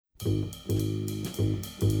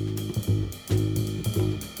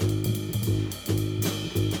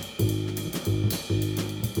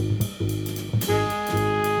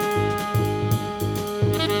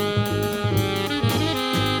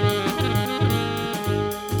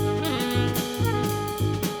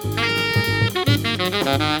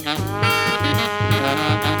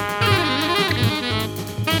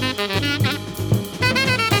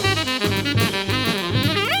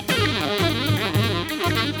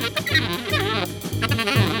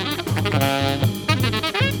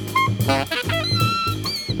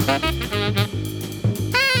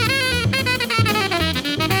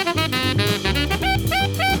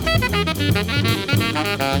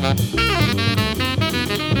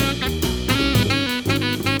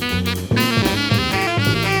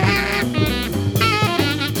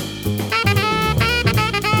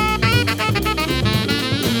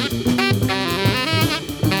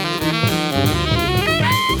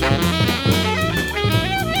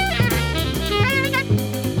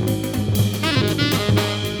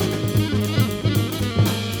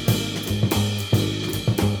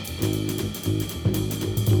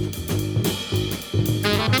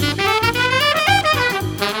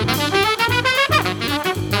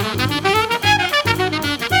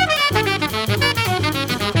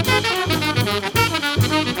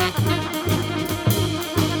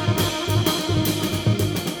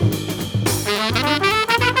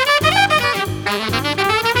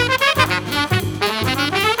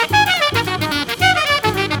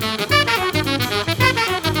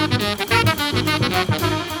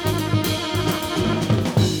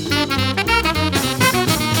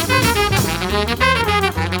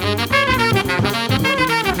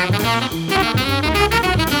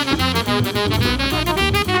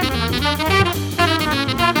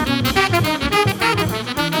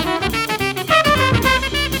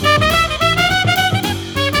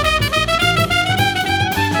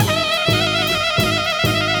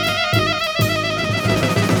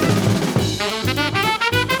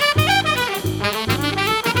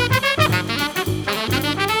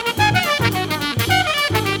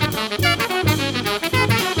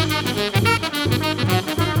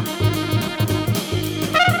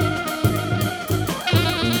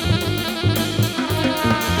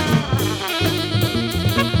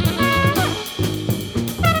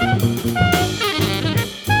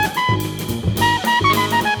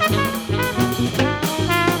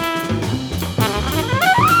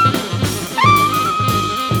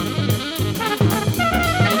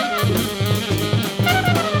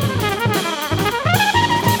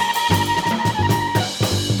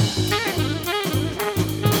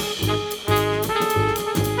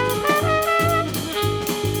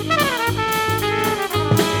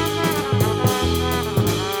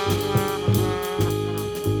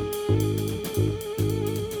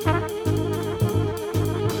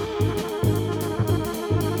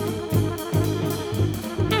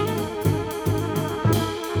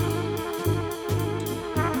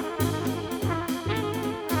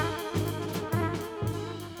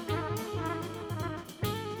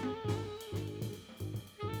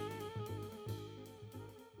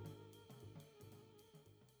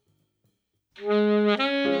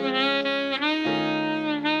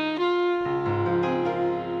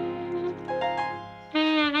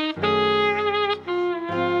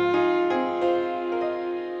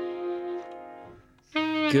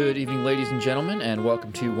Good evening, ladies and gentlemen, and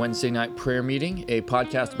welcome to Wednesday Night Prayer Meeting, a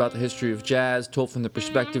podcast about the history of jazz, told from the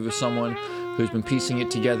perspective of someone who's been piecing it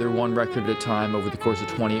together one record at a time over the course of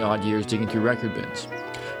 20-odd years, digging through record bins.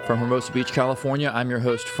 From Hermosa Beach, California, I'm your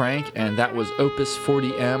host, Frank, and that was Opus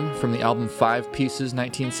 40M from the album 5 Pieces,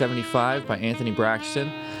 1975, by Anthony Braxton,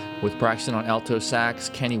 with Braxton on alto sax,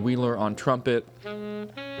 Kenny Wheeler on trumpet,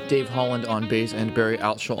 Dave Holland on bass, and Barry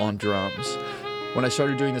Altschul on drums. When I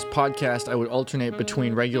started doing this podcast, I would alternate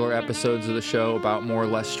between regular episodes of the show about more or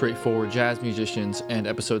less straightforward jazz musicians and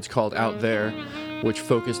episodes called Out There, which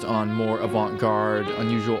focused on more avant-garde,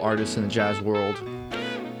 unusual artists in the jazz world.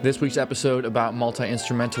 This week's episode about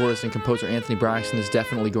multi-instrumentalist and composer Anthony Braxton is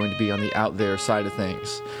definitely going to be on the Out There side of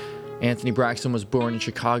things. Anthony Braxton was born in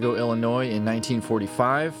Chicago, Illinois in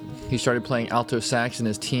 1945. He started playing alto sax in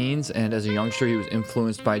his teens, and as a youngster he was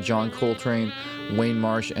influenced by John Coltrane, Wayne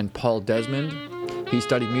Marsh, and Paul Desmond. He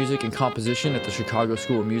studied music and composition at the Chicago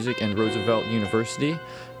School of Music and Roosevelt University,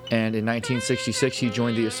 and in 1966 he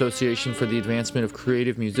joined the Association for the Advancement of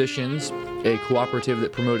Creative Musicians, a cooperative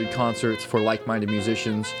that promoted concerts for like-minded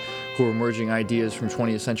musicians who were merging ideas from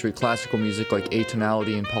 20th century classical music like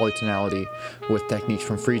atonality and polytonality with techniques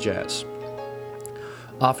from free jazz.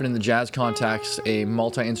 Often in the jazz context, a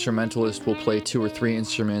multi-instrumentalist will play 2 or 3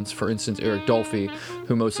 instruments, for instance Eric Dolphy,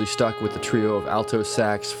 who mostly stuck with the trio of alto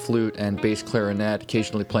sax, flute, and bass clarinet,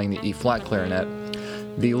 occasionally playing the E-flat clarinet.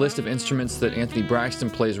 The list of instruments that Anthony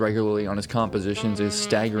Braxton plays regularly on his compositions is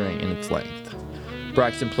staggering in its length.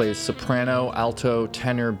 Braxton plays soprano, alto,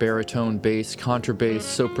 tenor, baritone, bass, contrabass,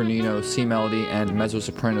 sopranino, C-melody, and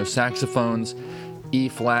mezzo-soprano saxophones,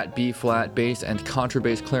 E-flat, B-flat, bass, and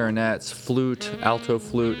contrabass clarinets, flute, alto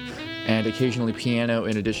flute, and occasionally piano,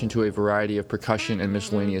 in addition to a variety of percussion and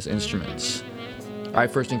miscellaneous instruments. I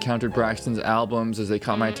first encountered Braxton's albums as they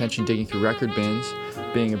caught my attention digging through record bins.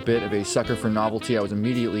 Being a bit of a sucker for novelty, I was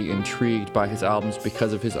immediately intrigued by his albums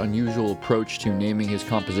because of his unusual approach to naming his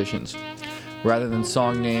compositions. Rather than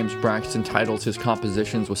song names, Braxton titles his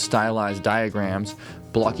compositions with stylized diagrams,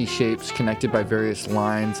 blocky shapes connected by various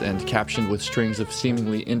lines and captioned with strings of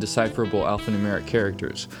seemingly indecipherable alphanumeric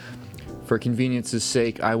characters. For convenience's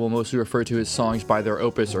sake, I will mostly refer to his songs by their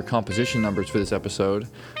opus or composition numbers for this episode.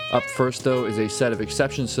 Up first, though, is a set of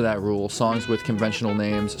exceptions to that rule, songs with conventional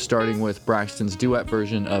names, starting with Braxton's duet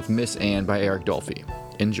version of Miss Anne by Eric Dolphy.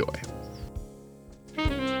 Enjoy.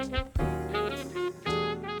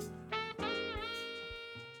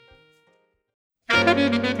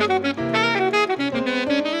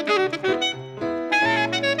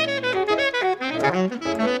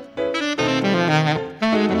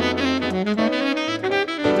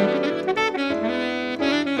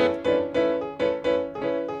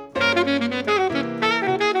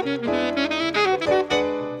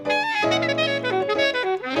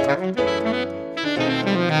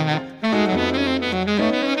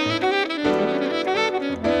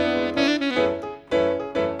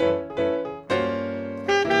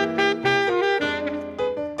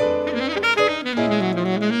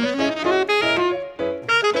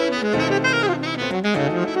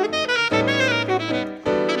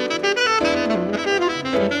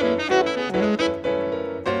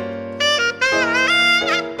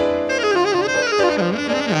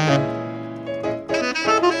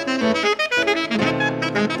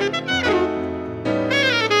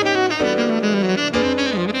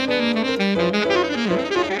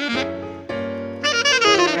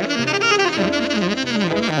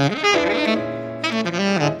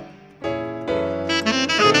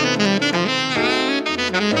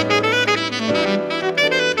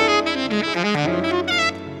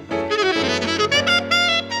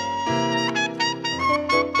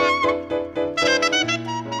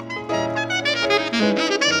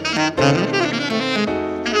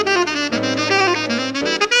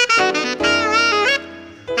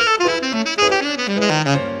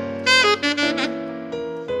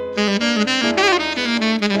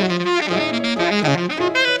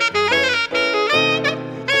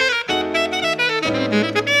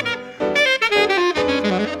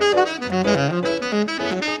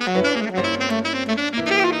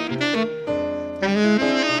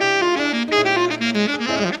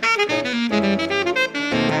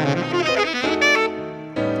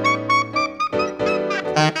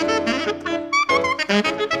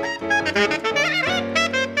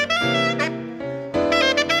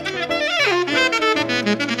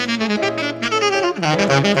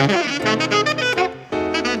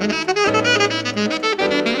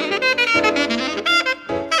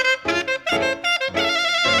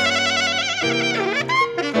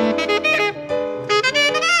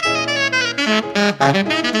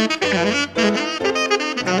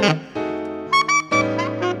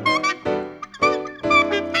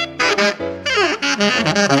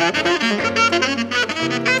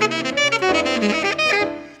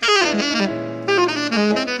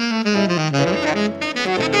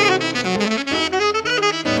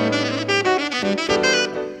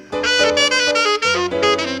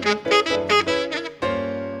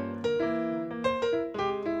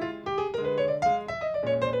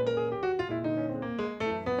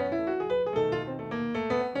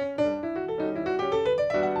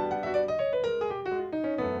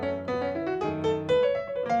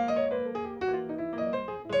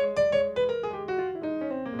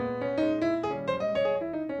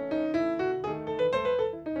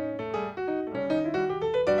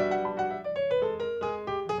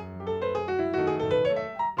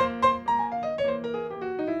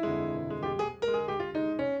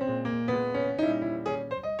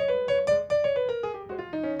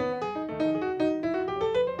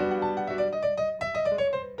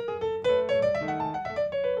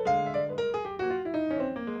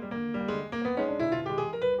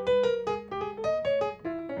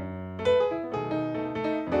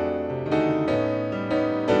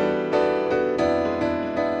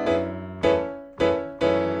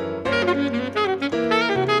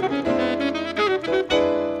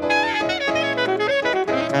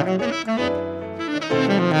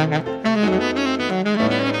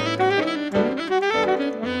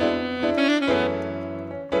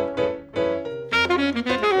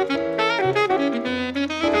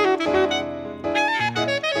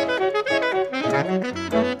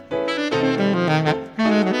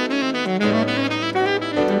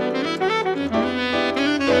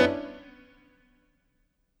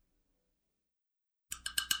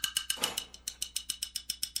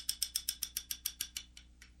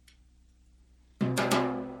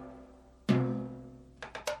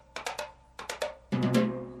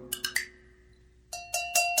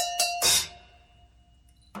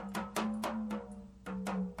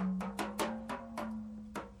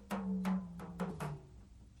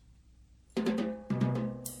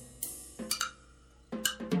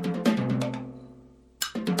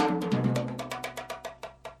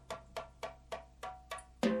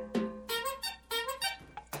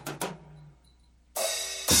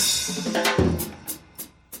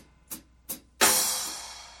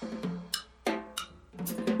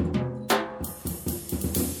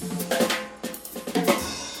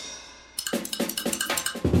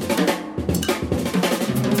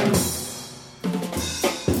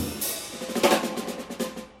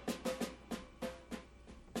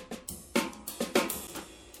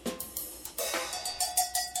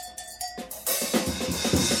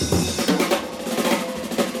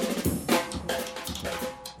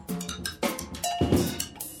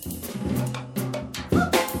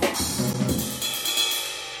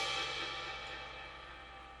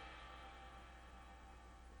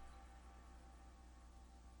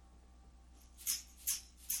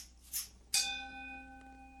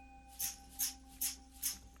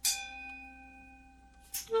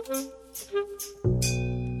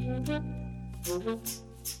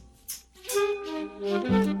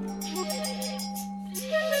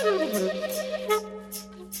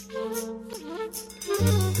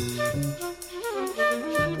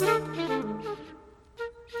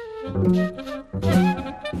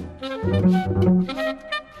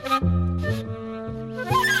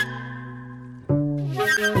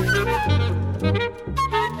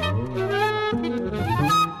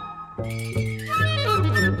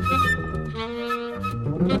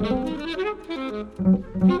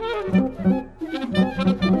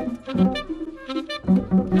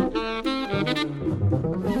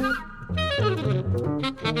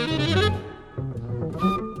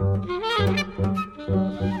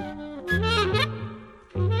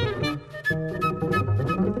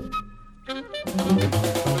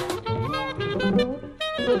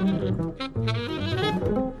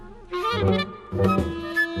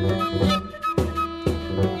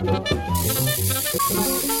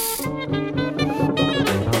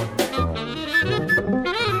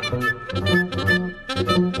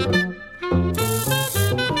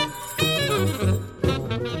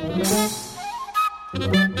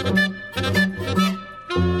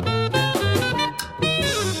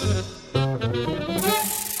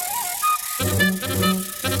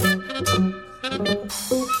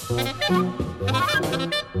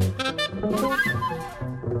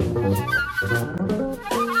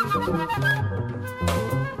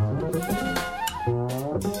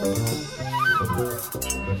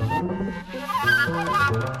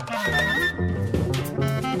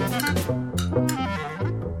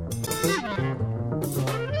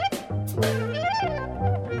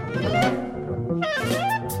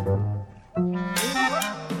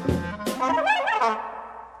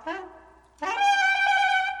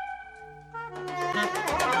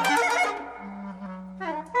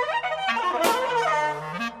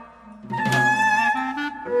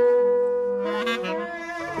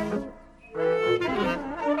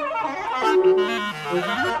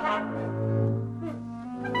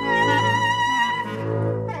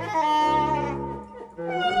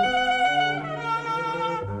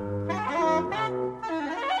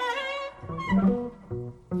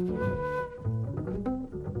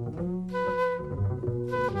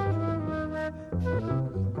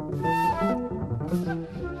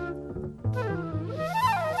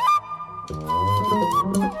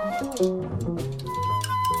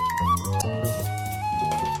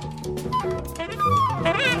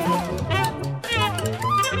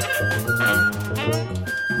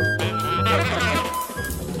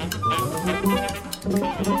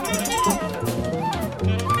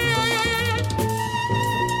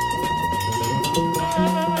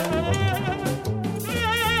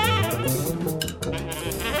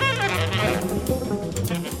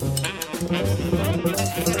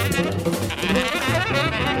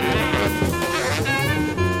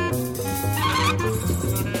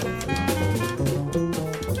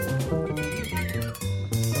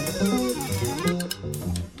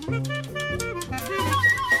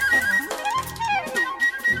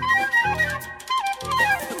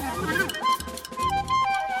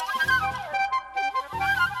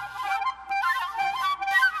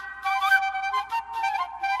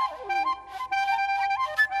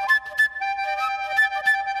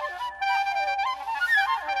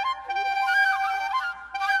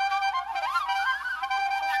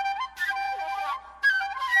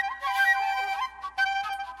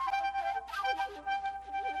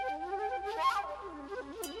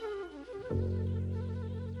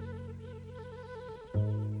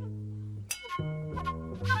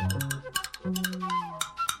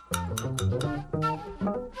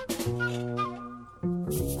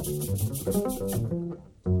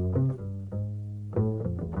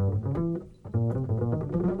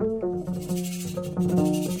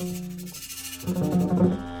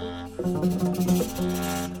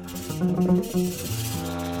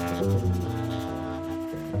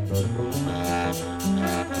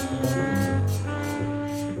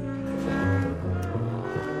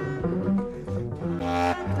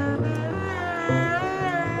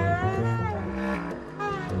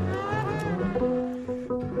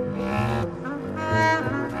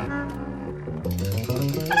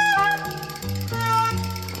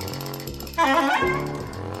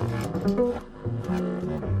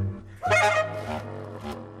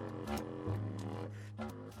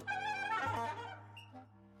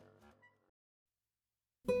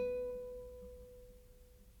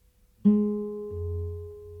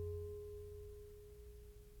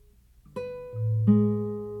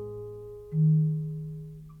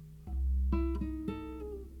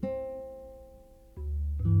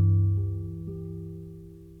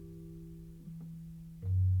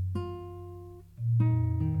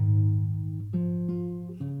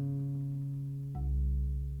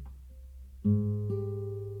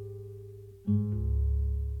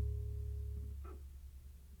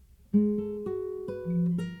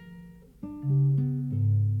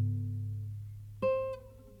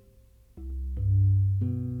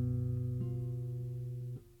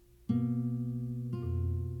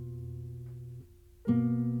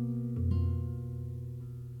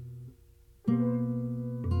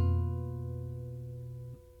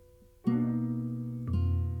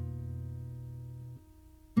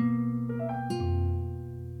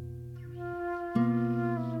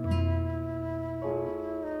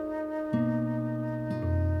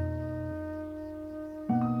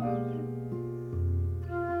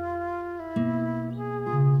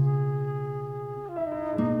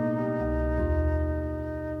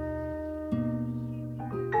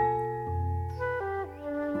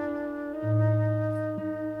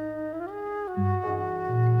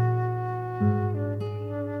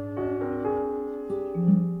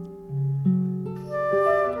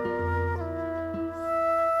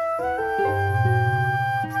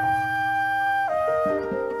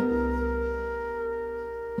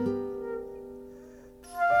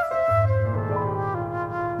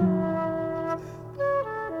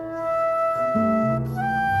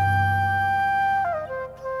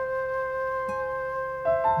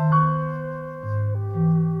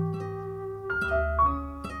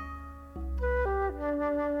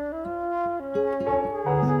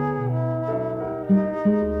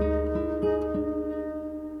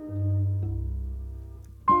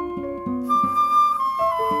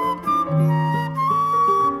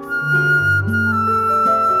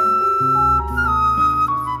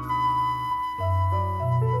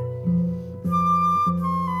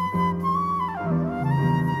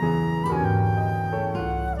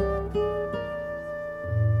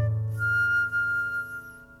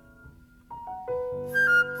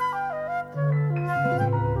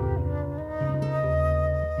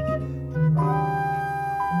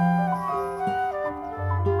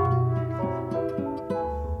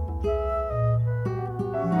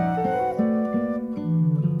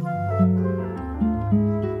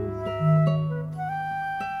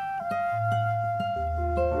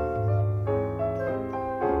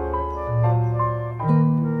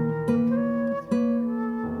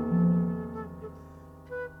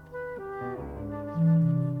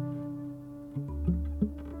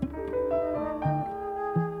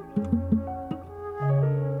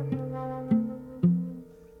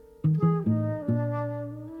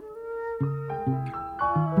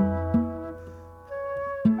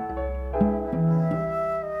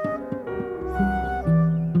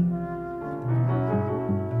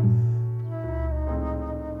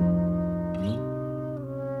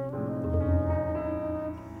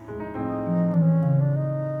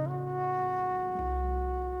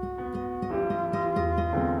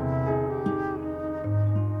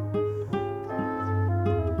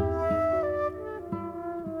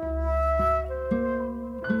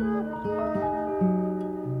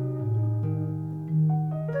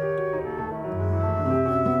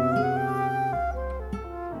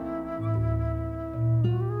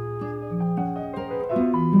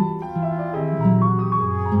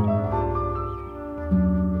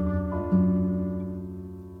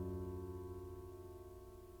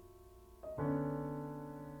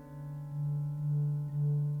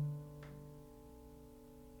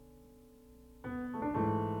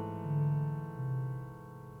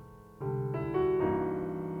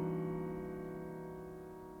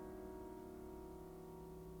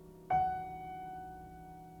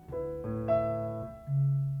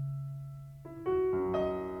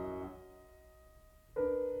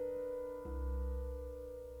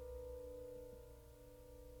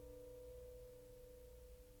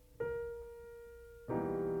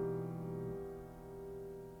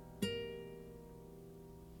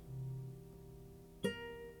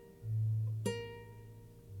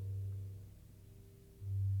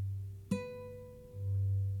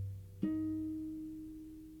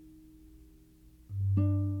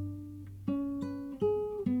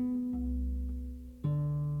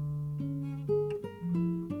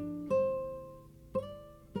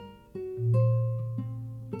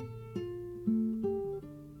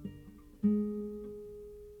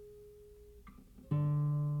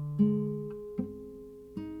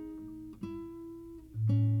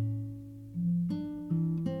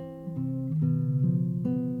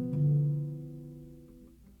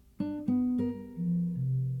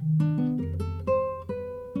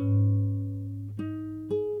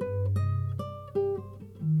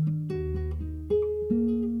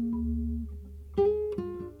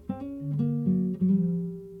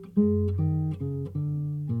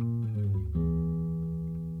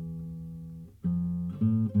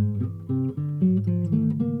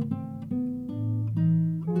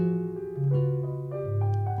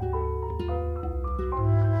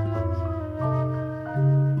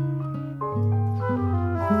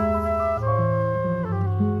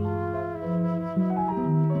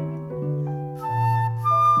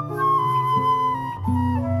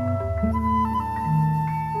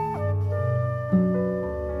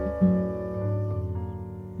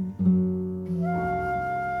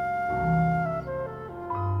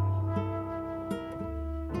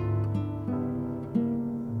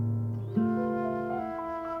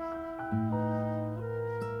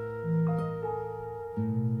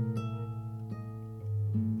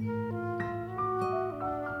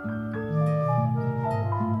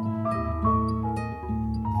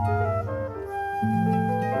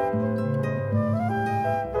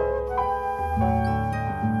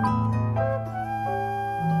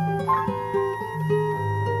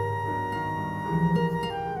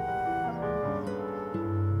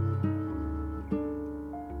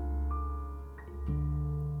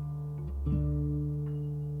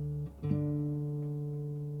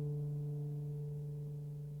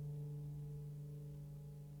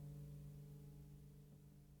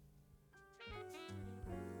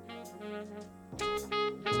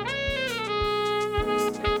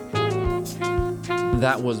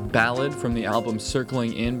 That was Ballad from the album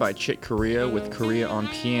Circling In by Chick Corea, with Corea on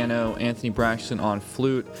piano, Anthony Braxton on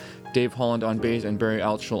flute, Dave Holland on bass, and Barry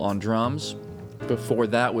Altschul on drums. Before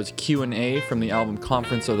that was Q&A from the album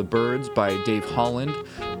Conference of the Birds by Dave Holland,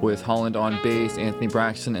 with Holland on bass, Anthony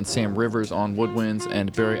Braxton and Sam Rivers on woodwinds,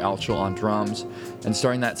 and Barry Altschul on drums. And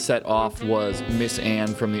starting that set off was Miss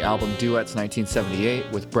Anne from the album Duets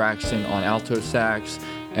 1978, with Braxton on alto sax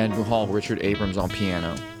and Muhal Richard Abrams on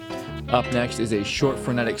piano. Up next is a short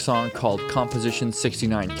frenetic song called Composition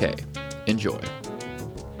 69K. Enjoy.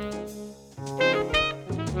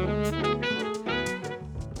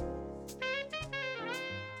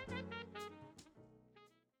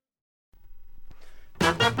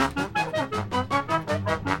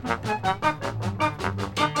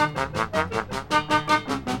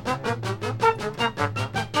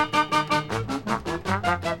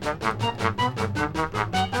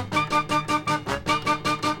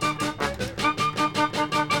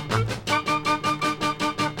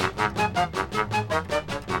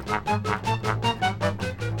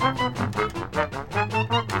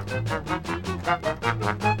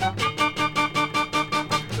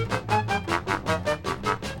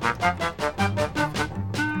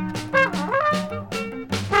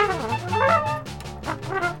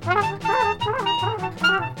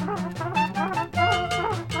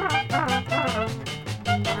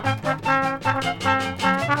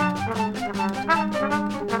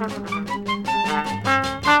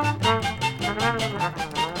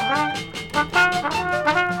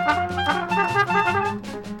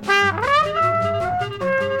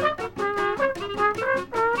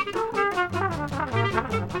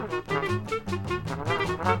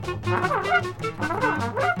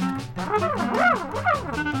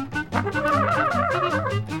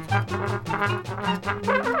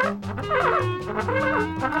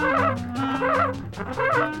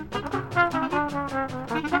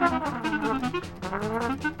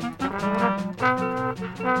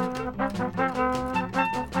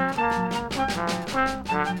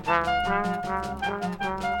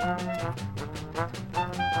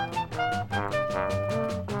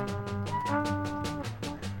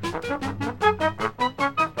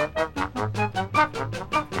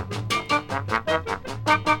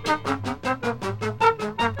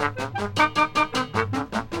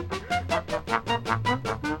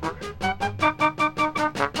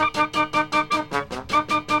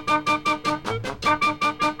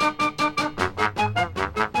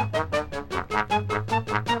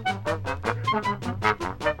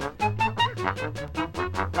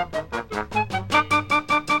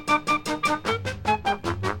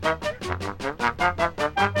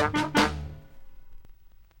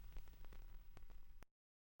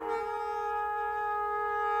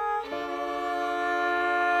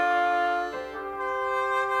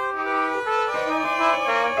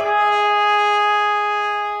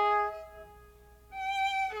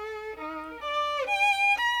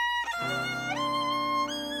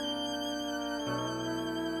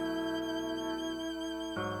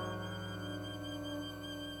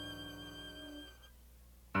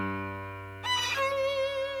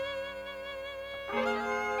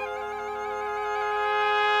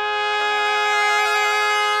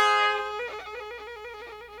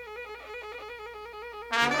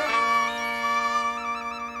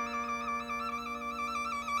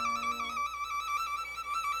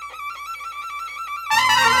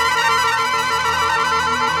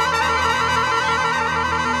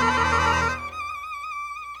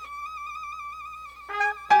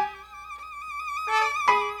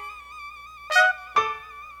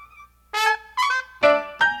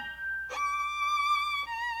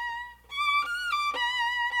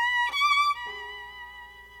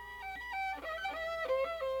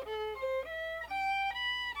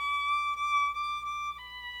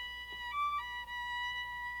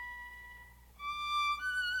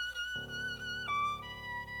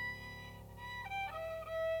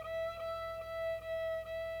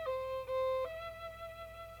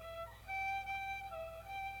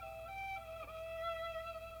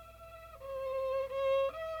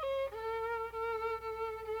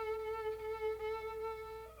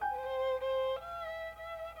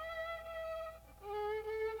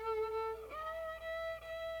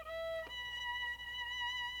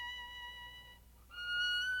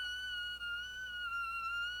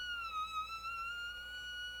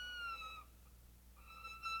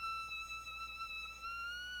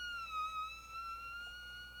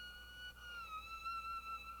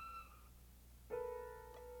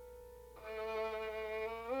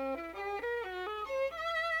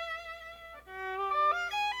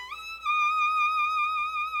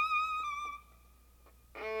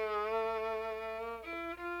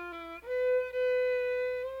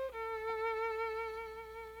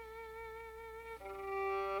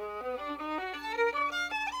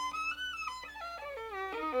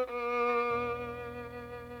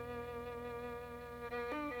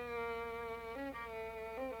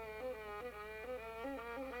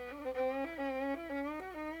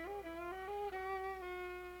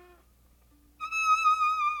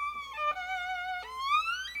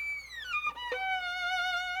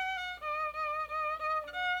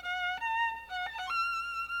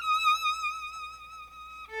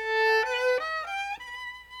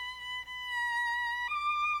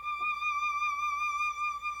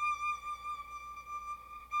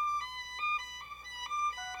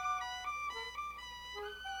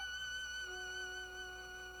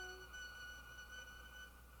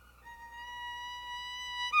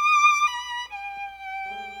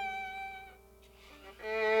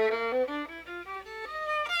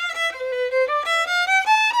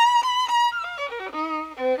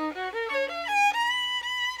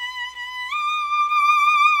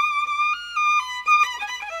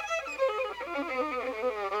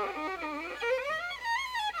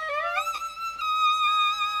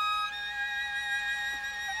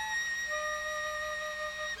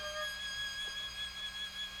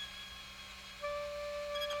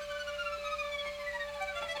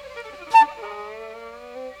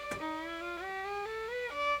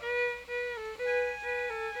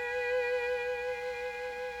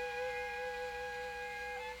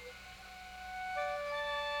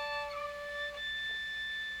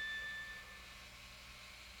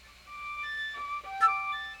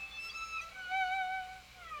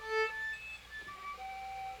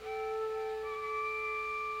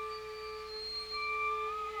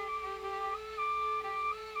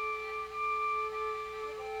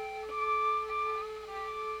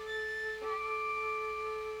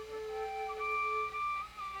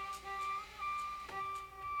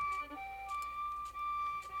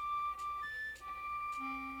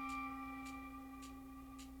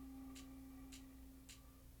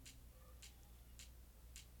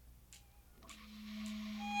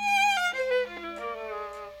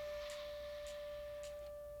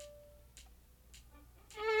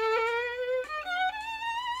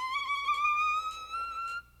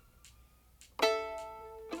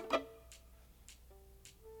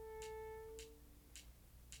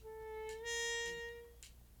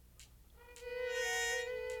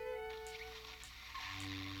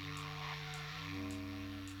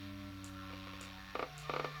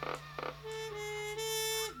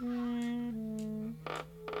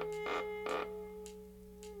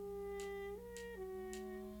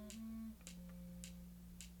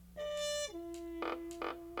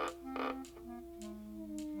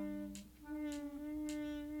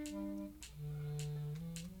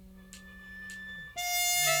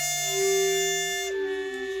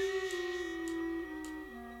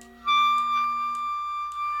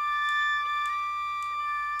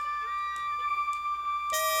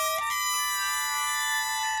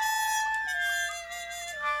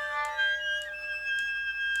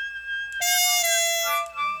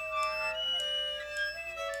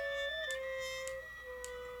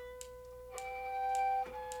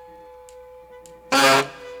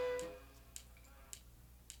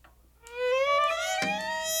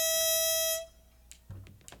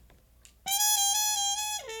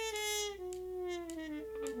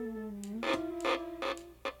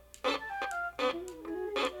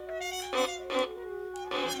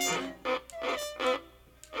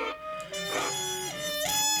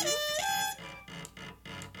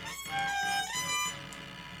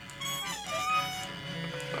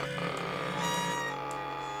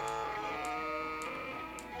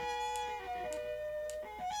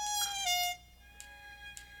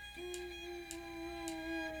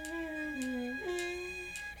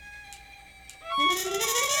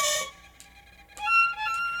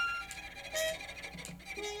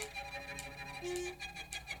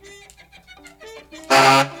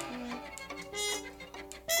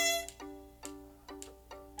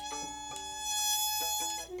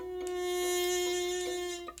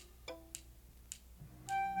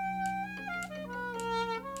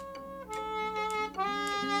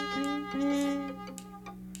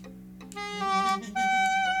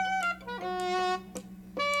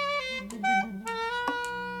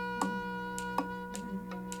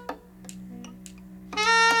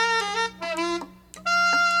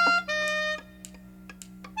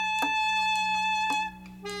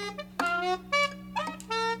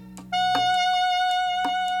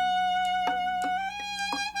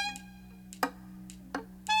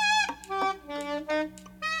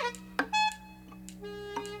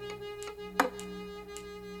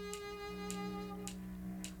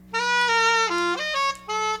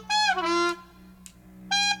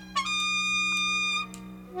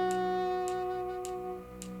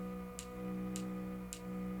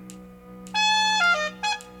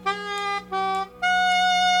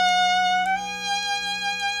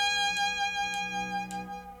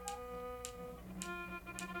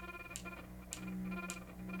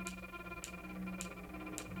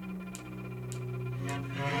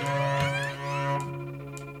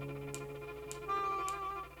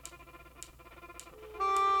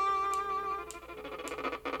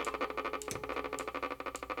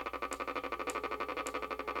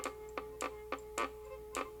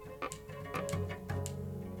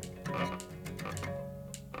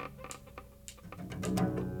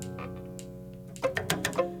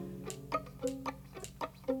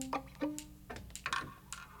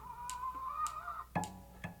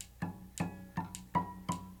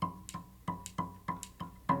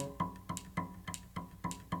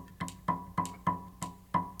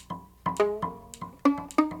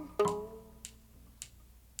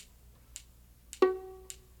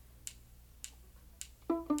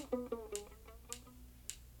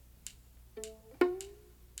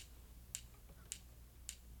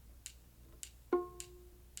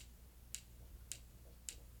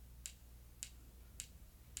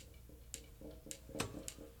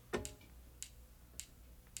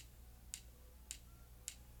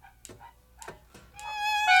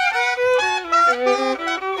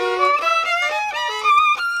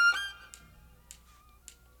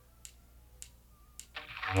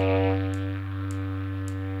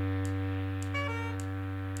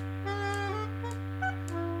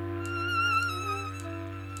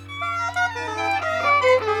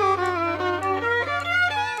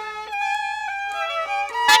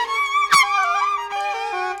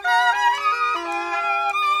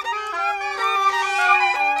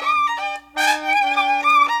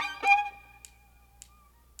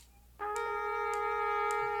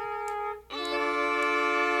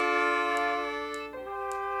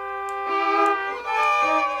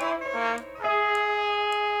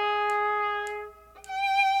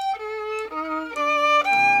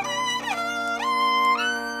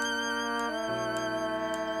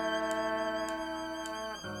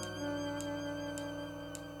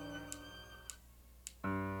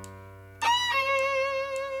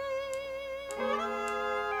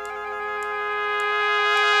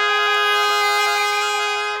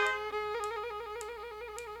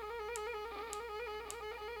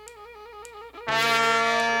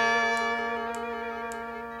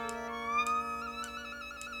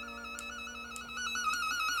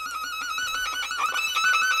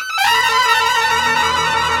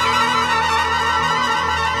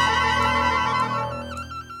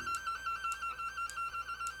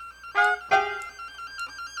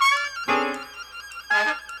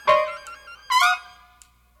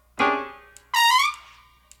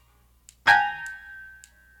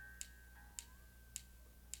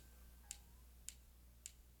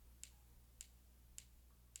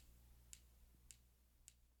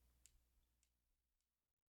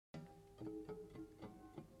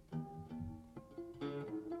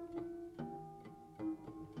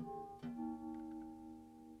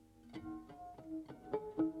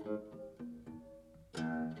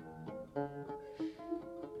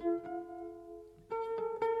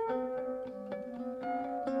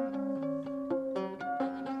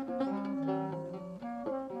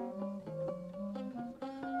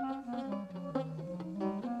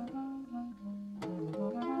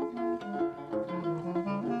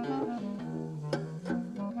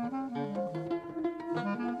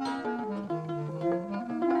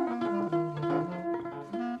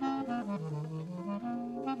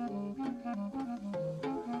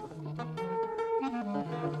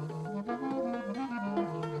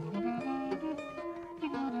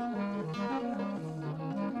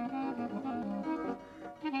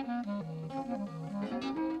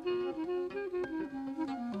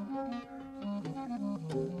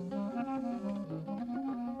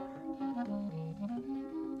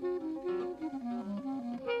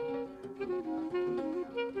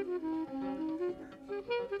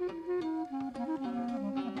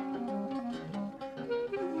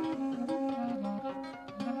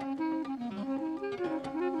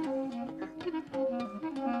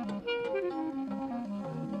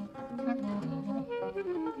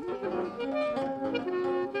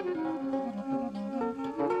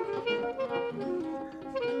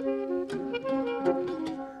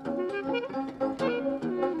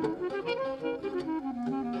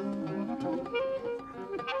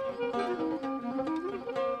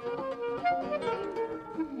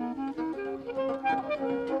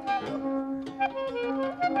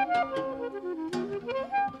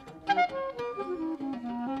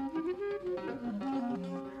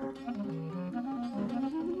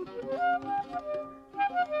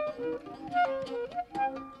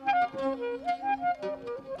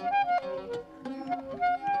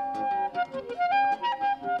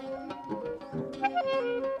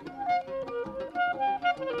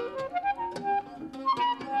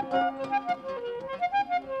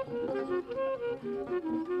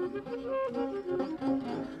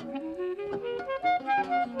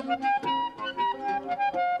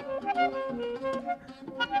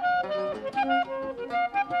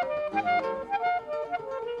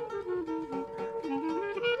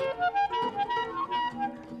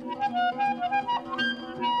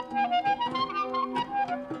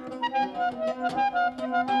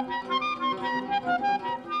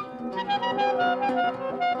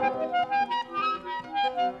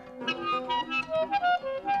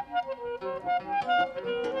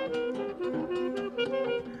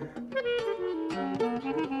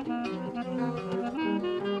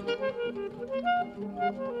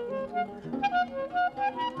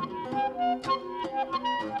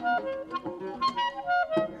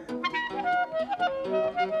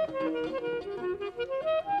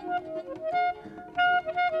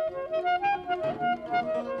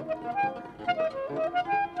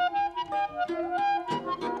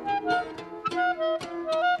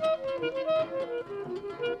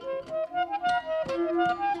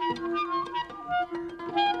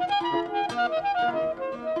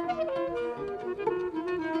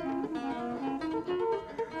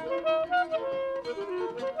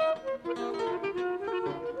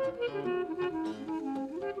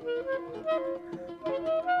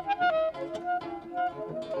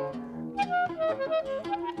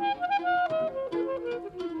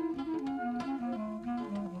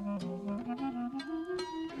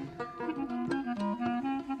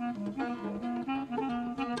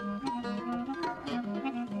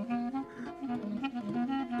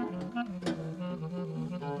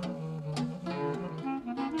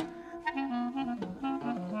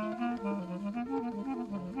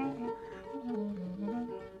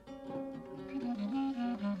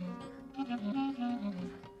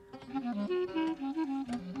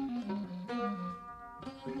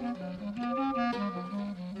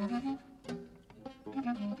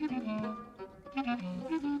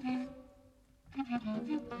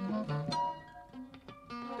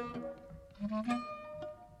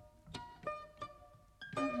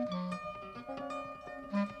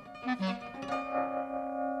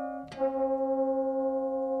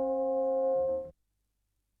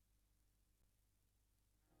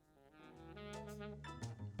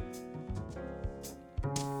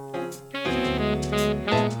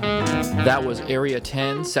 That was Area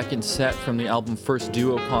 10, second set from the album First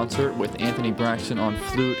Duo Concert with Anthony Braxton on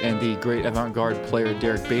flute and the great avant-garde player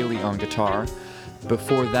Derek Bailey on guitar.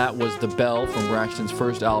 Before that was The Bell from Braxton's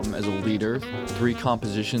first album as a leader, 3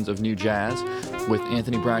 compositions of new jazz, with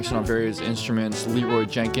Anthony Braxton on various instruments, Leroy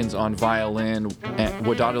Jenkins on violin,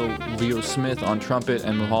 Wadada Leo Smith on trumpet,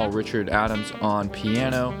 and Muhal Richard Adams on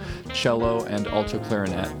piano, cello, and alto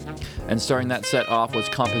clarinet. And starting that set off was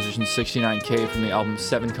composition 69K from the album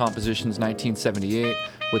 7 Compositions 1978,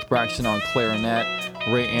 with Braxton on clarinet,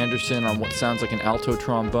 Ray Anderson on what sounds like an alto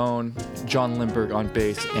trombone, John Lindberg on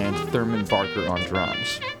bass, and Thurman Barker on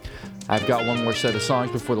drums. I've got one more set of songs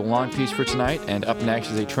before the long piece for tonight, and up next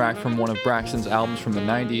is a track from one of Braxton's albums from the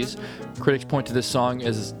 90s. Critics point to this song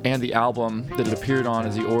and the album that it appeared on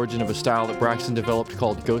as the origin of a style that Braxton developed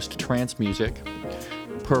called ghost trance music.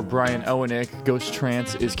 Per Brian Owenick, ghost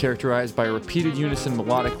trance is characterized by a repeated unison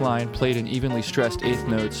melodic line played in evenly stressed eighth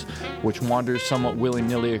notes, which wanders somewhat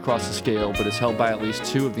willy-nilly across the scale, but is held by at least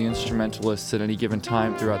 2 of the instrumentalists at any given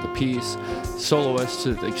time throughout the piece. Soloists,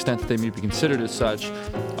 to the extent that they may be considered as such,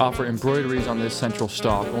 offer embroideries on this central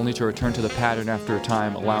stalk, only to return to the pattern after a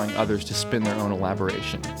time, allowing others to spin their own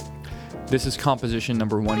elaboration. This is composition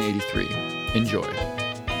number 183. Enjoy.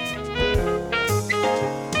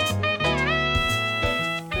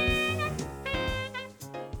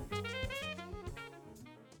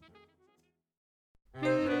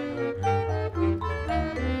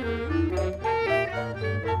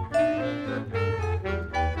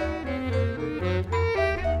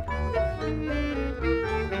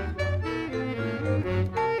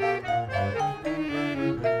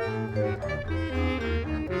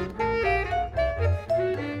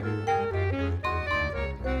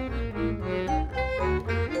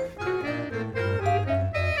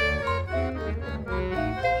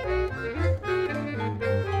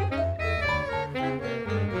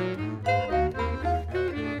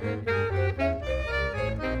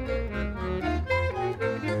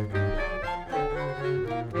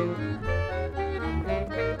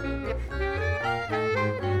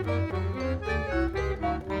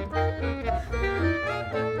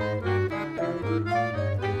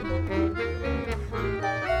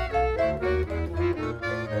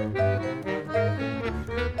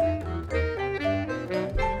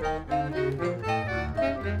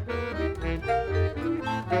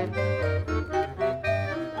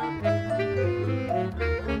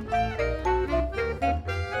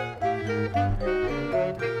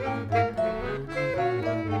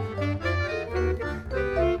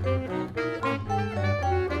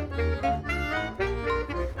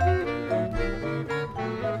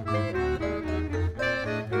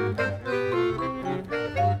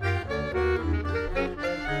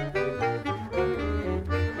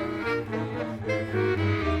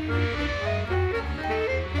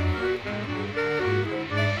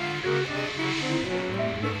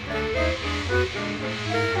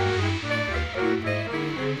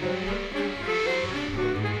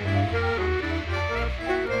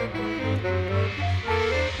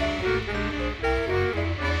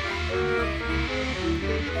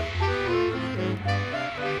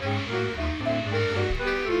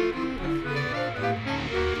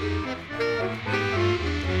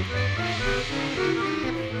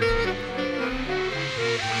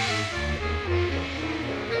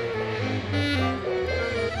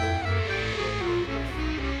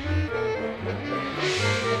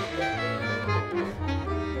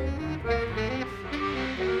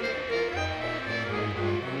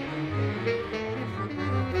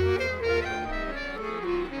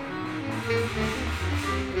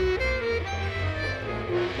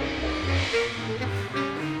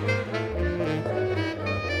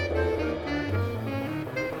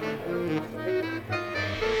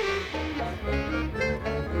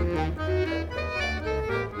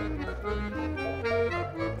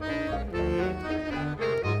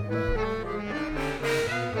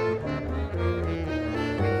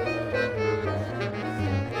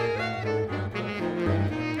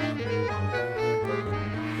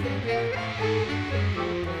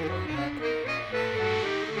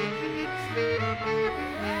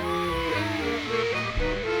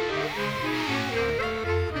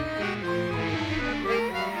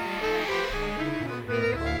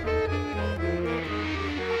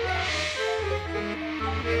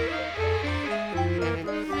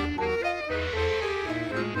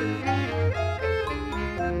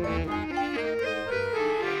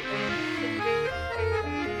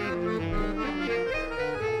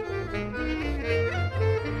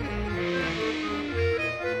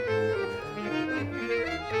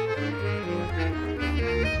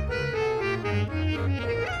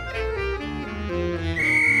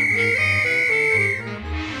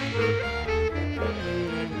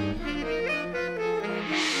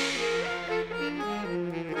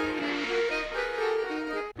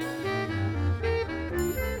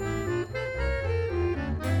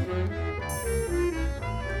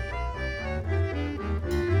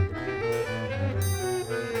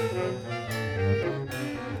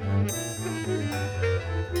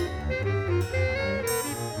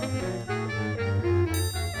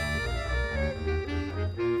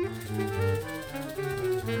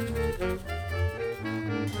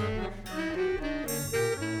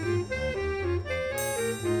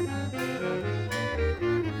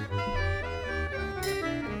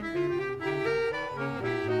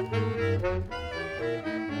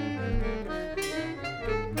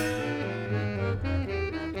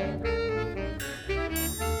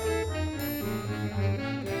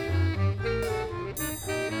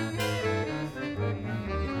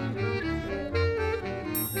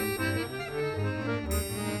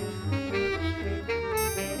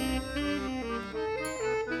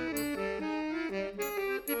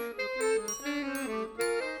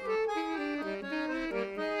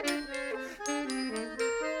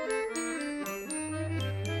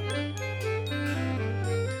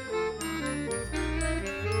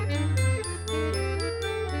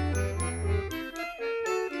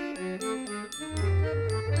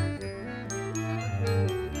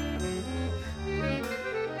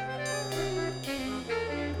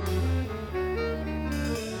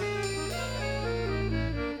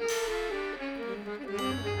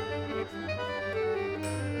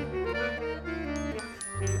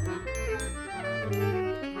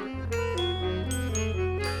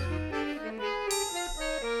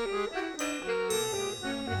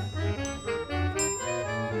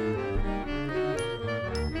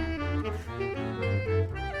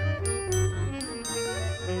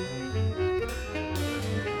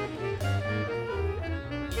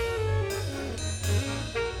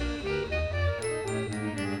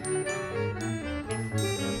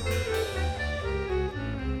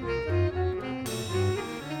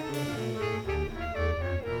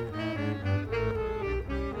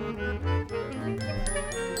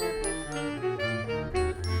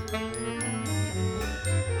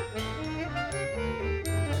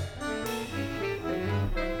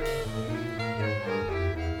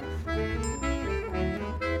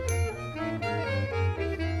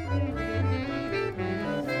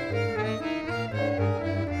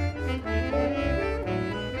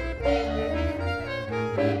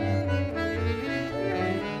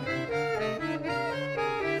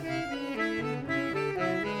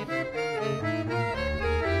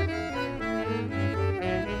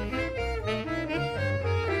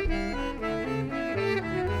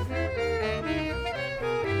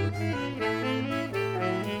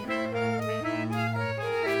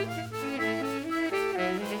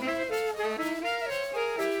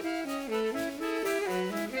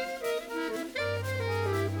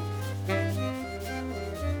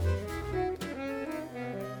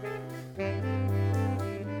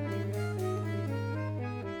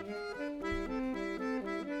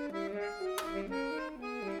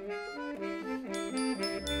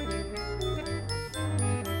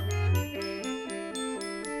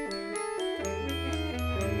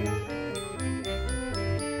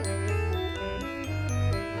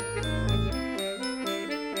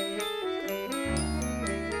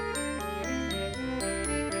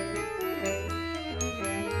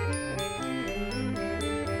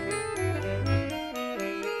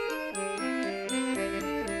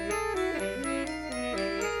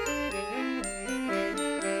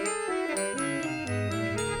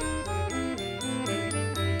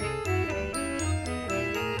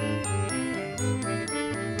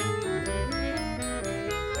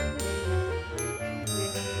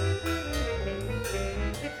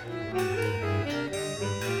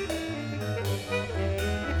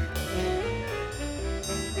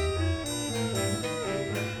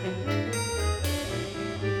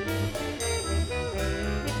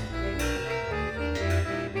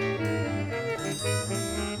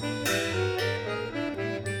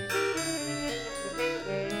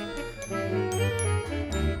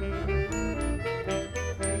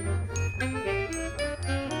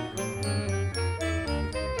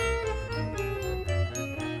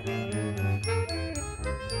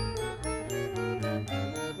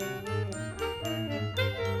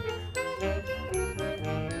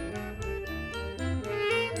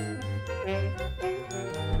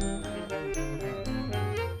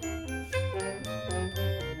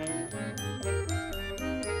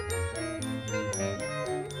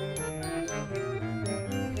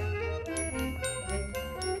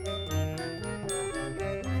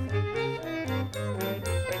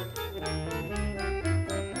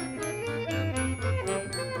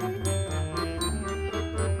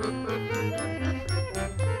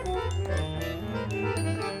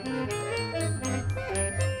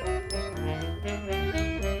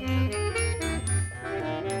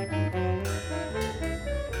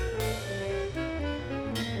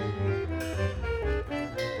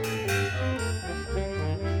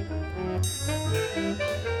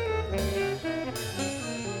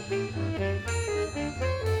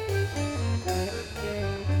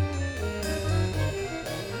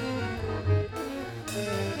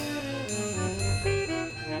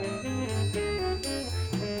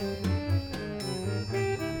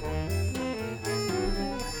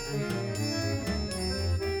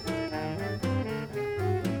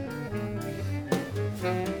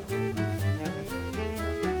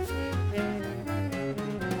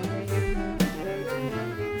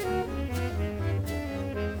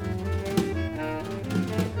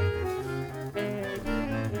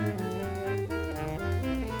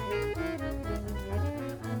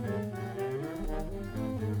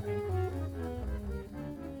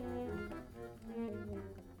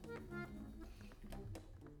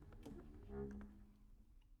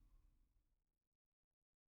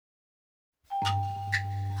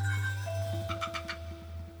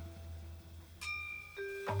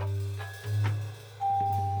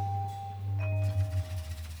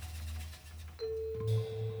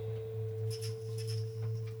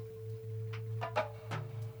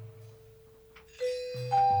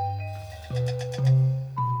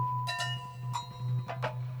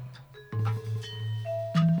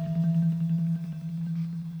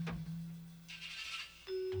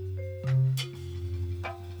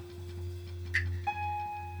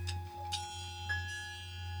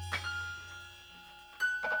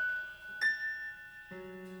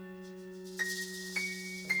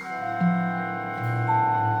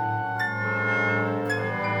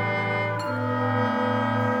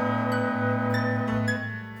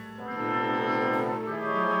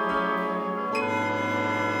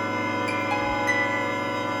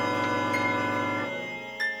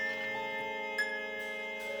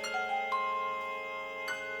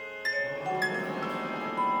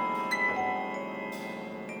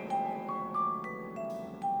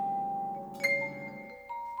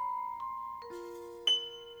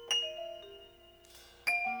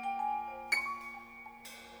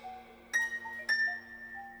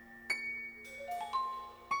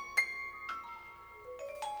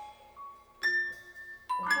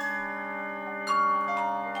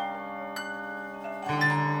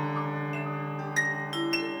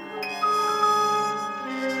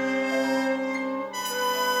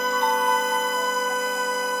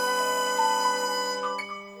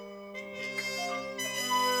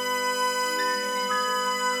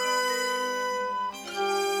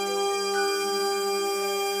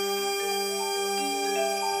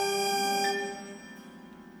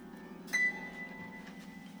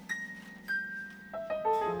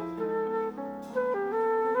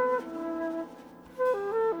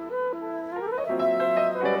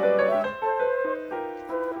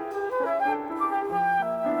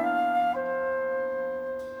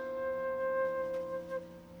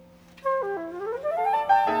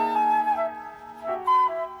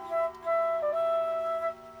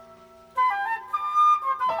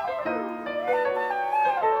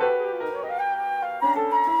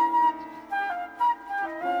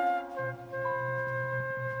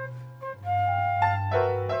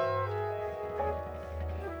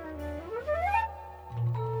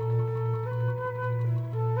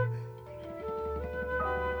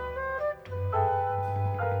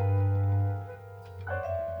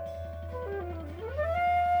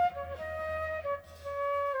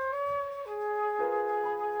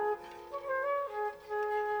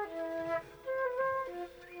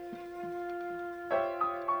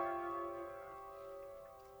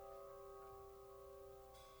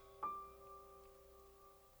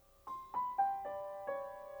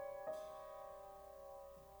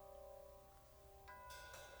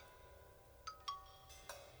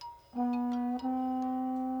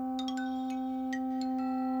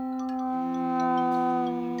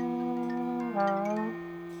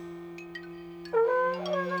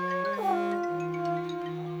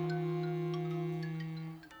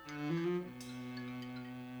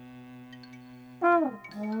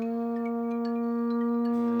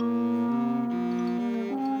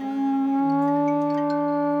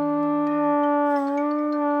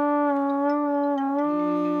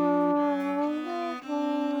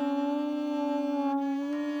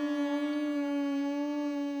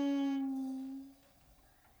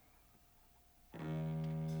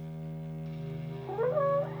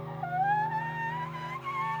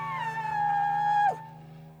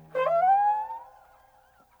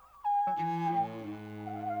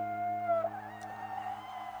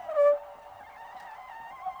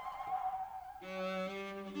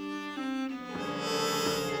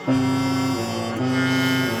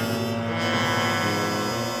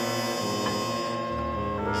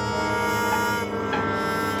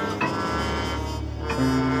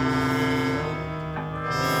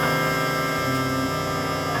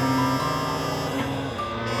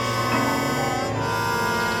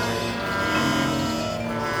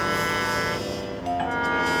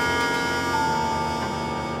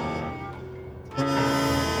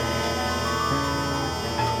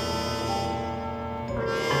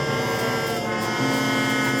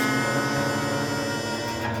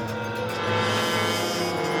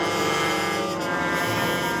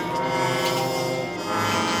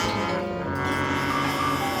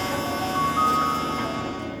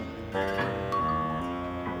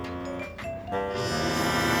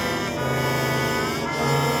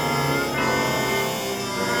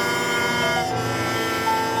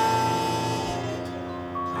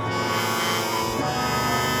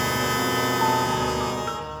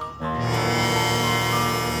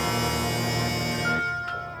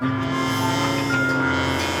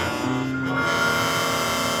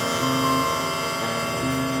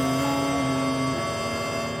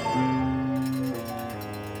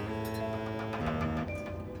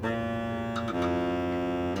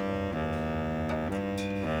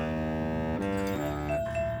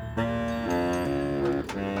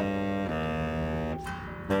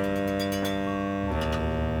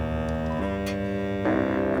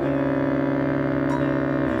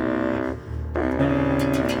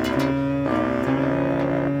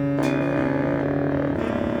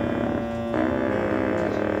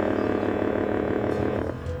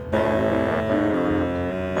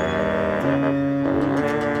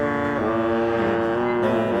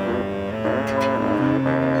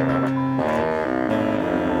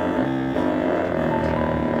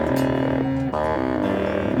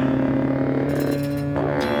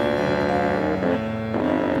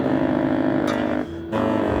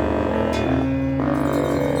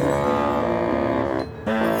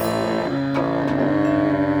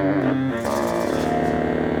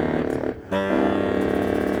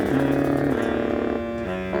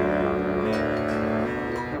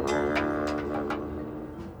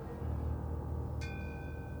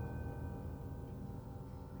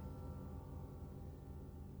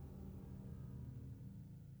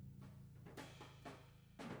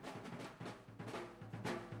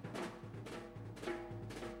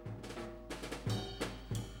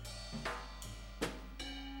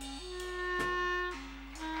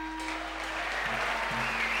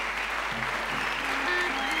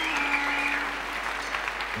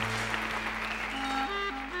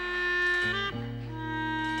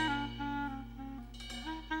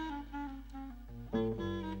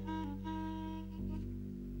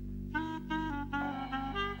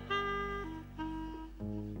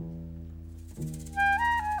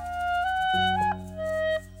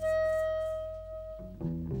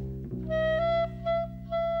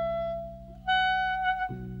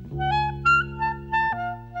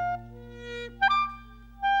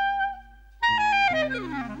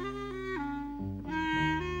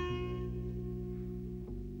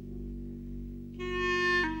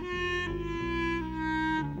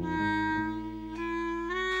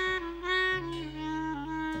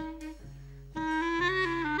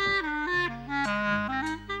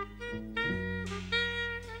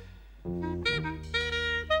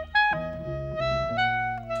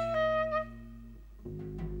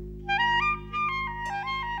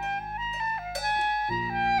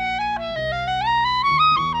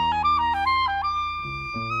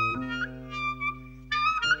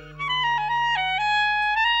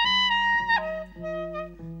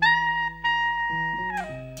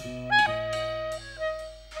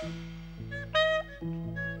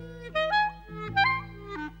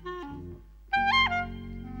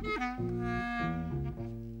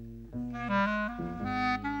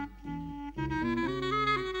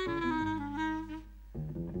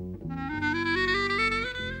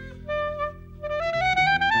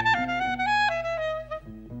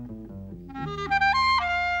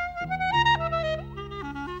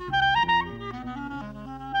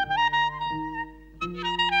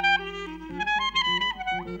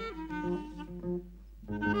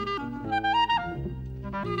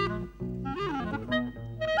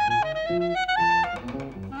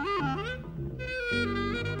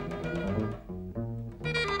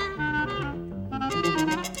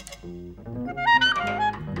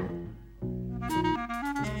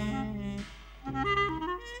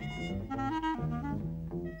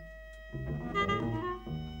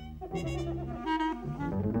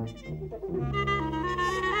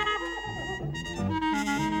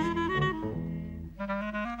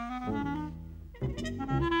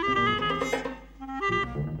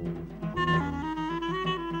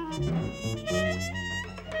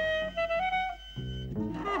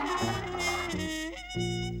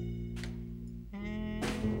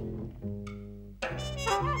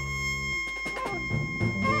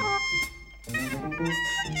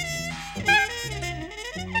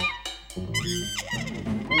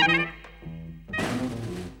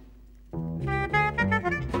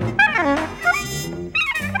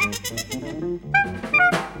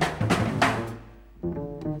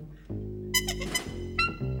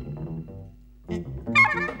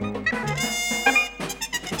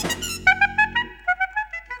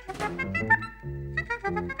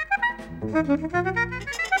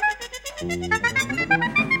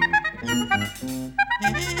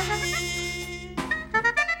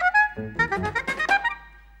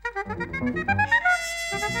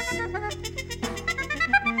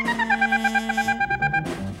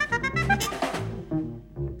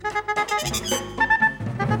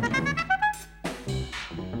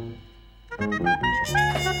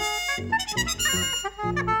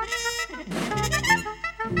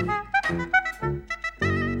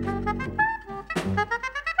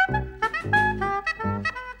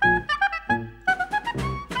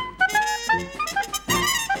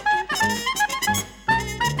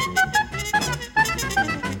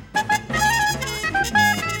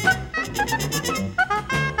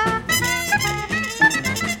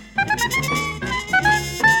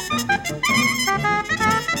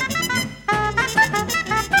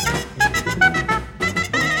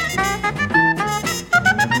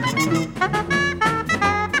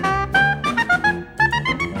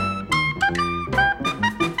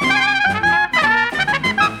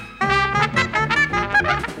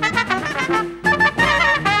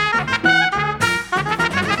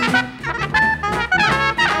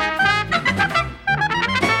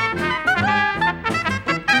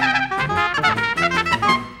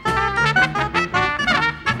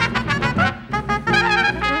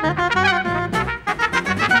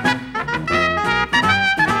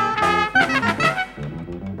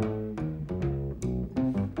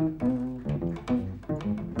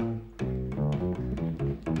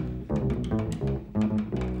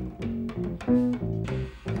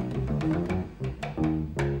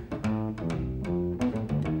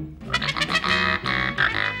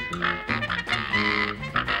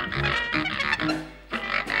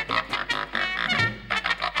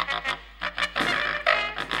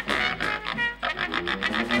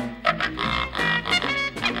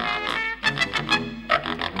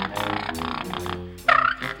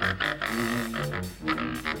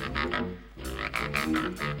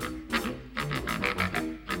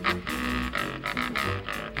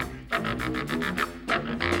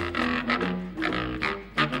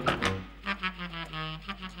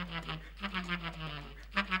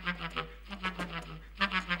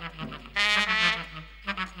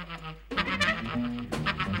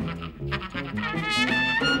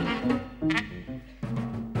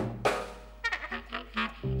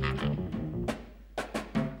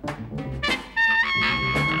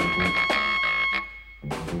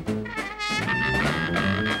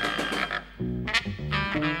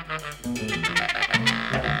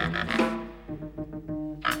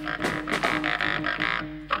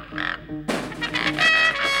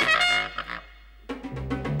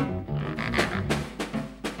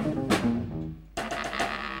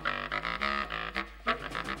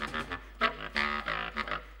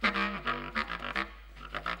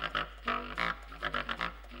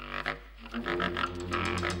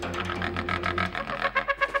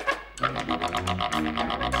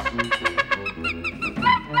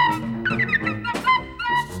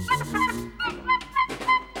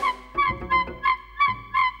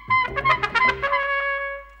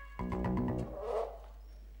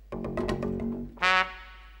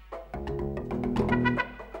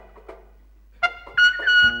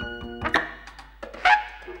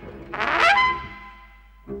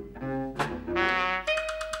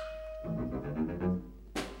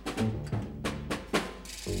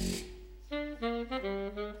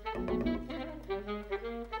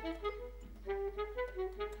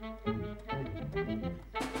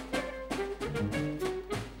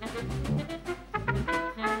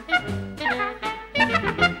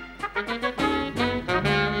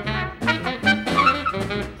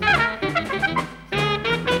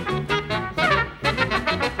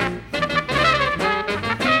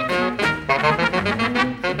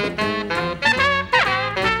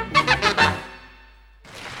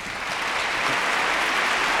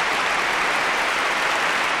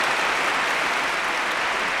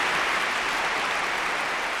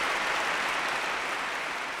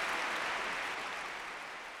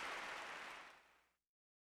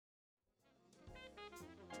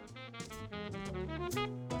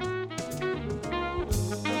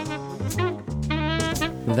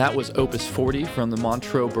 That was Opus 40 from the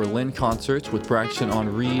Montreux Berlin concerts with Braxton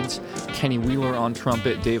on reeds, Kenny Wheeler on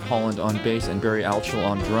trumpet, Dave Holland on bass, and Barry Altschul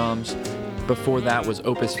on drums. Before that was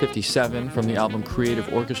Opus 57 from the album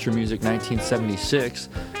Creative Orchestra Music 1976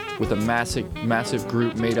 with a massive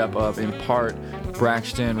group made up of, in part,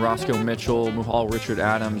 Braxton, Roscoe Mitchell, Muhal Richard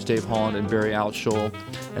Adams, Dave Holland, and Barry Altschul.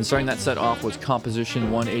 And starting that set off was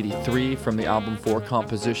Composition 183 from the album Four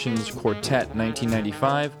Compositions Quartet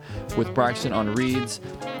 1995, with Braxton on reeds,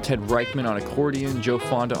 Ted Reichman on accordion, Joe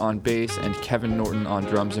Fonda on bass, and Kevin Norton on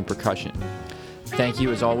drums and percussion. Thank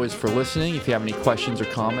you as always for listening. If you have any questions or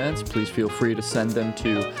comments, please feel free to send them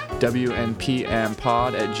to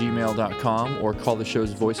wnpmpod@gmail.com or call the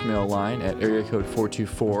show's voicemail line at area code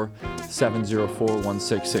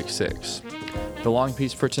 424-704-1666. The long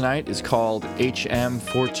piece for tonight is called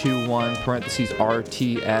HM421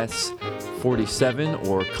 (RTS 47)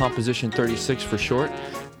 or Composition 36 for short,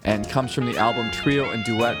 and comes from the album Trio and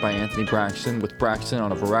Duet by Anthony Braxton, with Braxton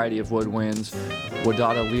on a variety of woodwinds,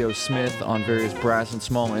 Wadada Leo Smith on various brass and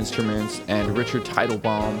small instruments, and Richard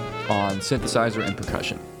Teitelbaum on synthesizer and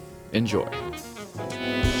percussion. Enjoy.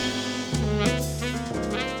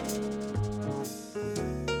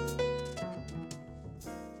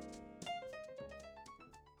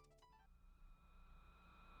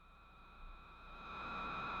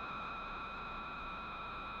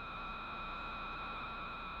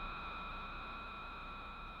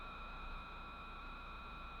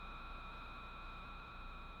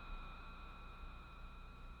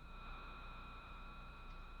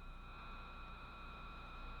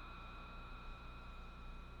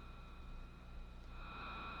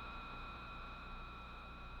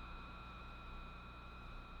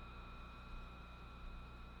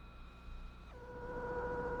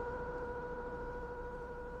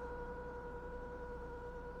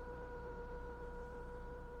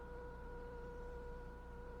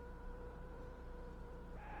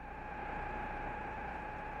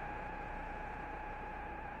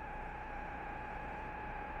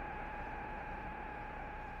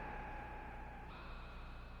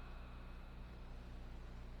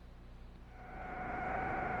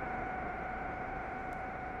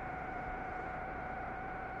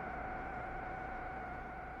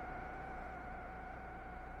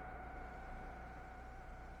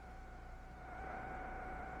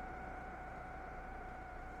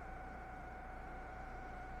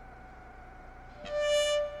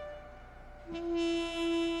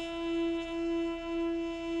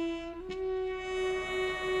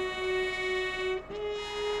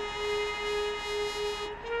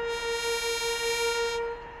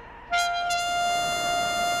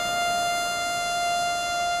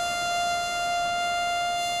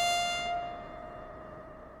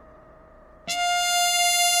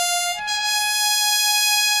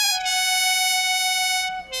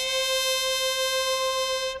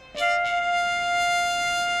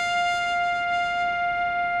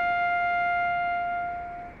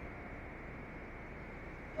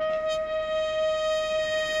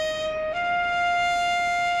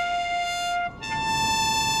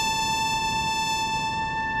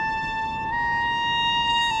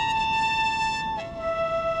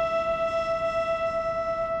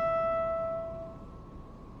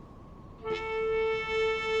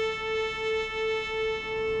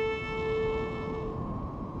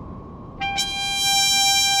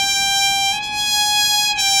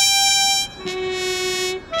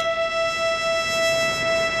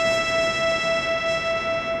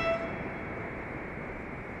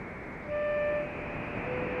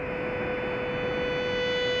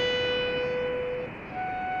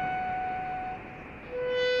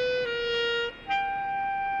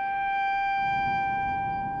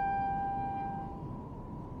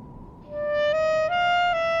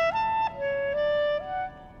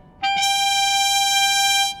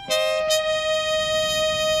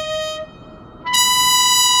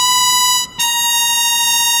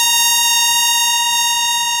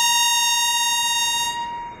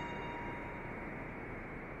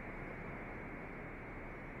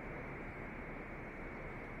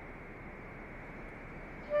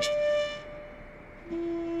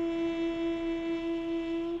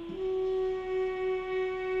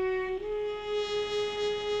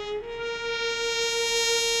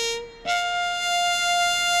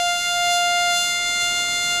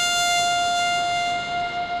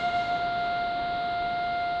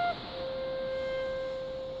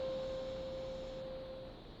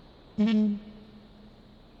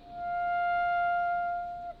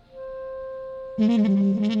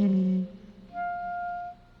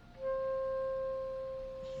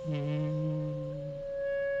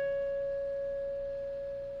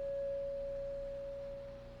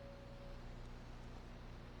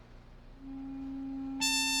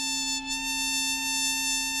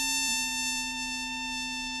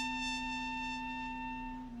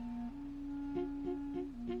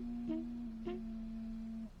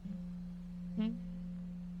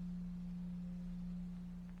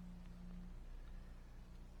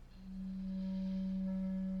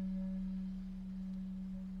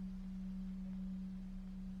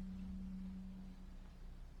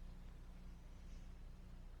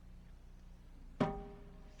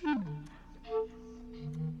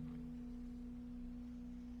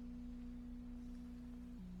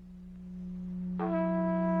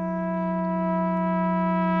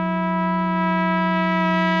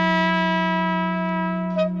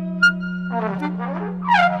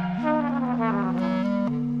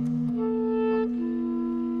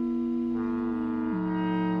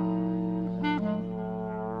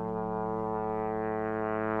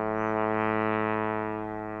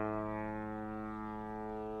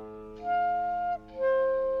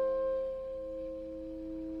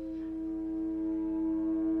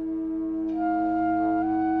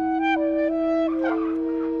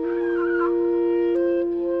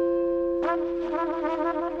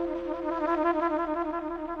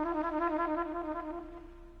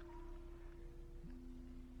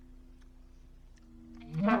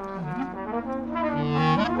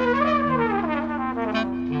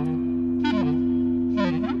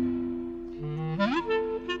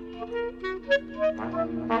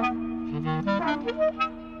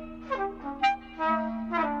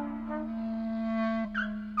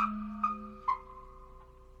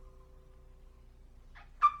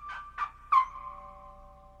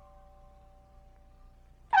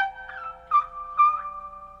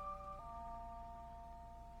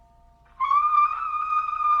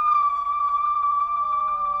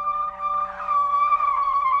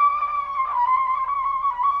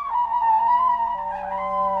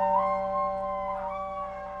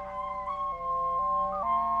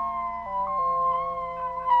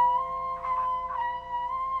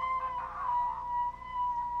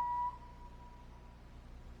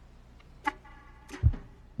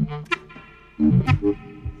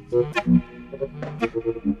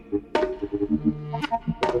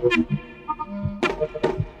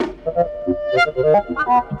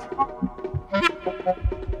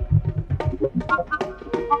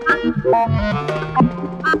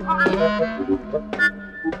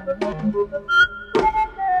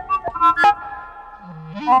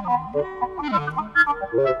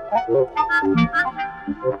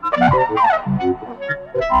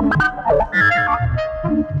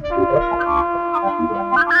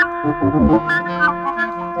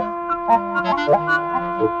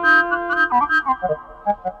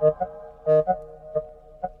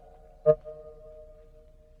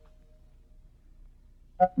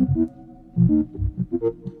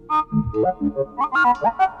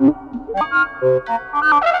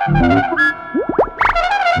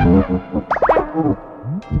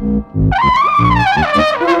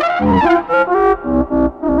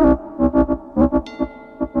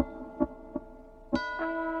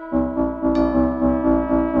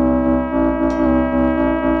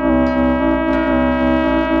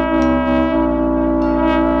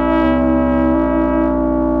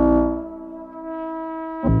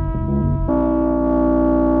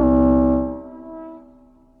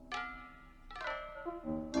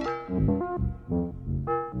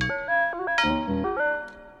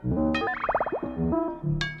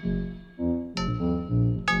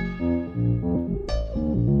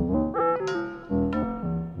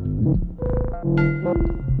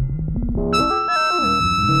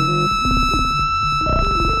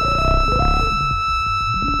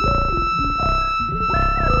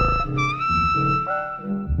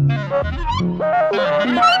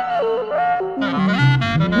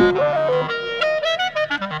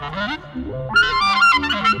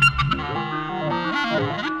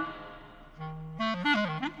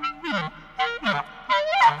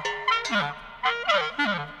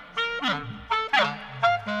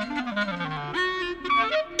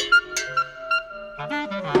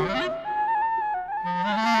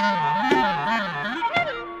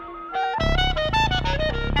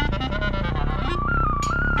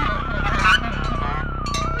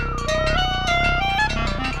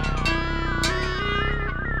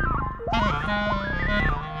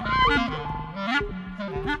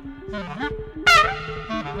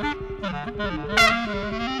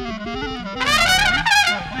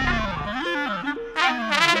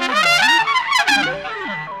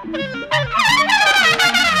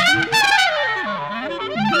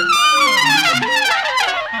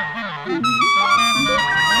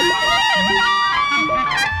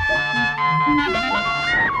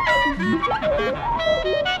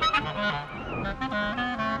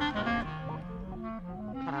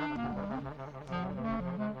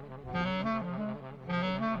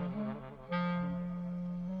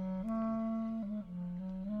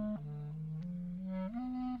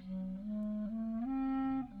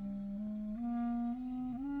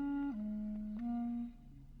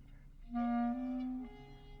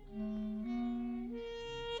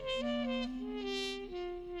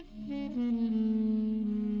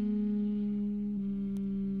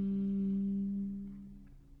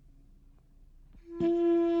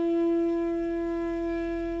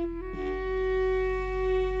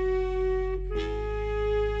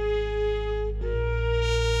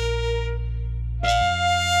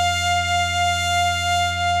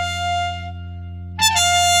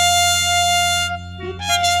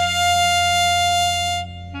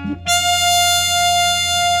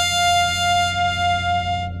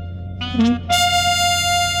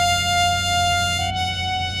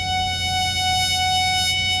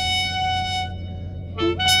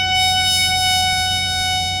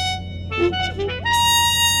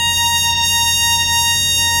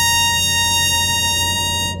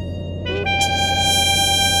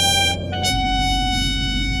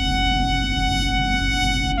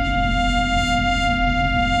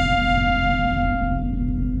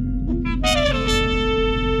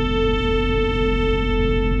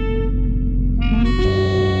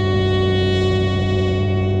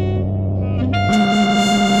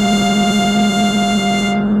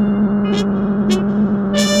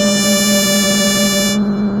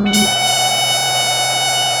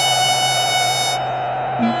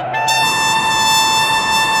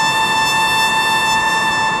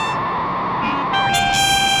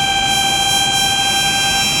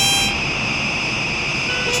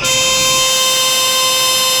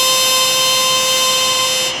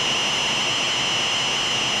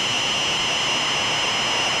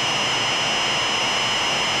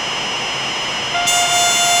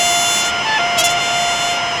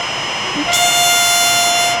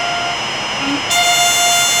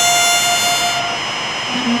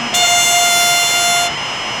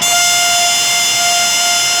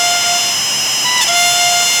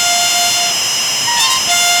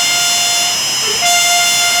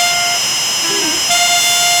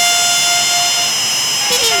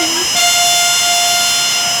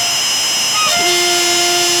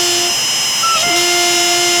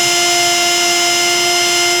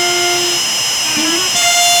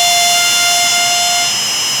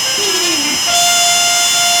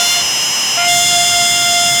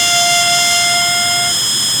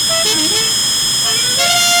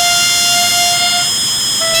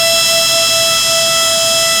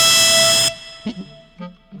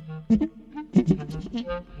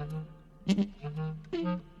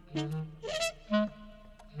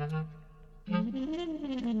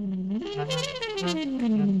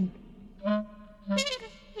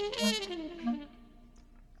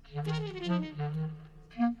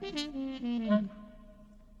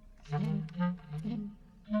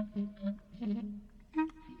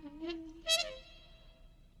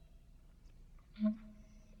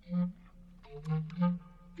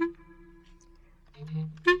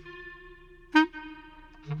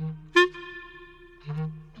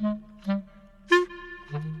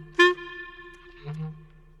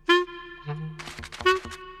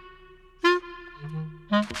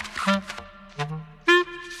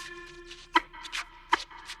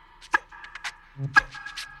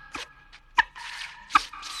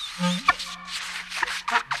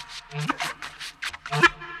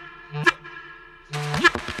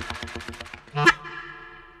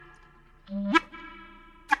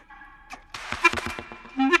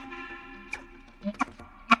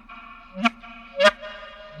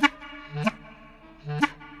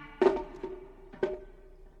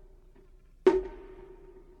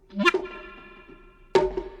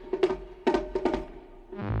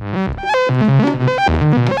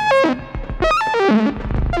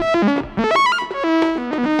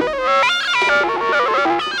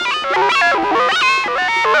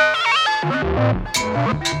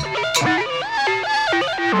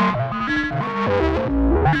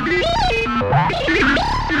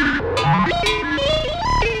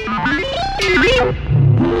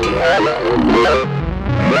 Hello.